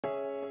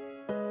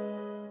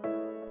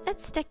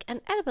let's stick an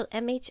edible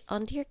image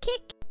onto your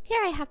cake. Here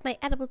I have my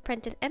edible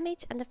printed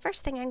image, and the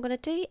first thing I'm going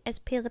to do is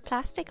peel the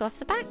plastic off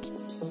the back.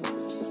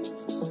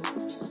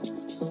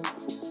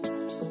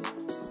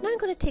 Now I'm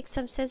going to take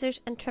some scissors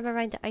and trim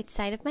around the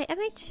outside of my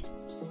image.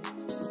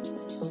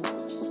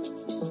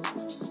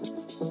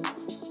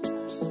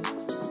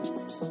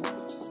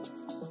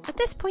 At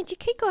this point you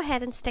could go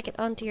ahead and stick it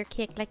onto your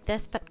cake like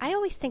this, but I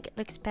always think it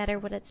looks better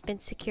when it's been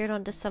secured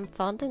onto some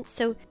fondant,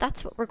 so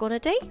that's what we're going to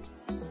do.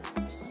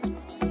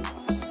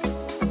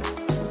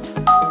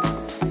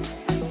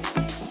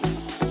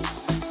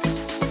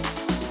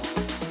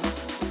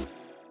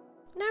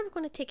 Now we're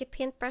going to take a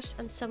paintbrush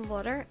and some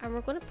water, and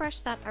we're going to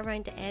brush that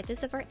around the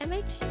edges of our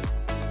image.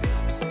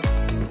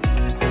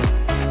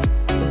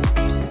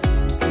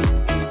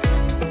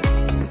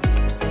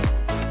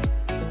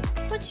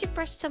 Once you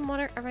brush some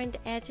water around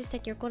the edges,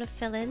 then you're going to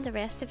fill in the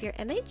rest of your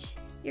image.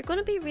 You're going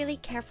to be really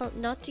careful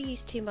not to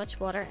use too much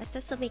water, as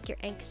this will make your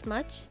ink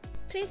smudge.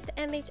 Place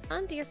the image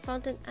onto your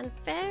fondant and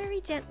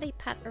very gently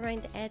pat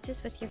around the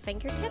edges with your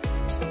fingertip.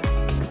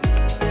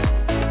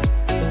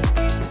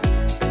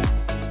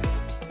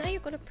 Now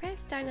you're going to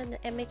press down on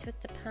the image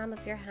with the palm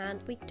of your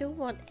hand. We don't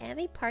want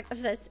any part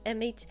of this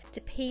image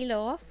to peel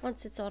off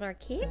once it's on our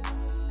cake.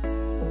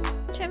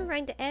 Trim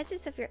around the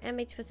edges of your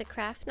image with a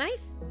craft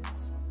knife.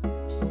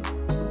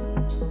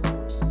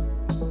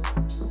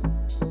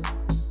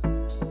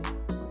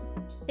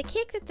 The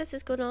cake that this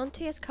is going on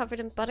to is covered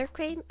in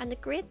buttercream, and the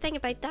great thing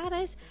about that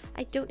is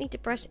I don't need to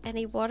brush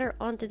any water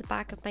onto the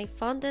back of my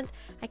fondant.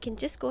 I can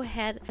just go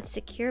ahead and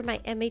secure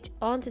my image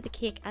onto the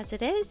cake as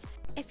it is.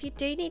 If you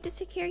do need to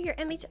secure your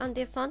image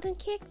onto a fondant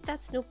cake,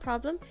 that's no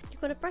problem.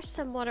 You're going to brush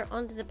some water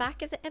onto the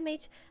back of the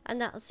image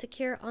and that'll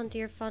secure onto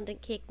your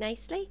fondant cake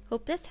nicely.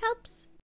 Hope this helps.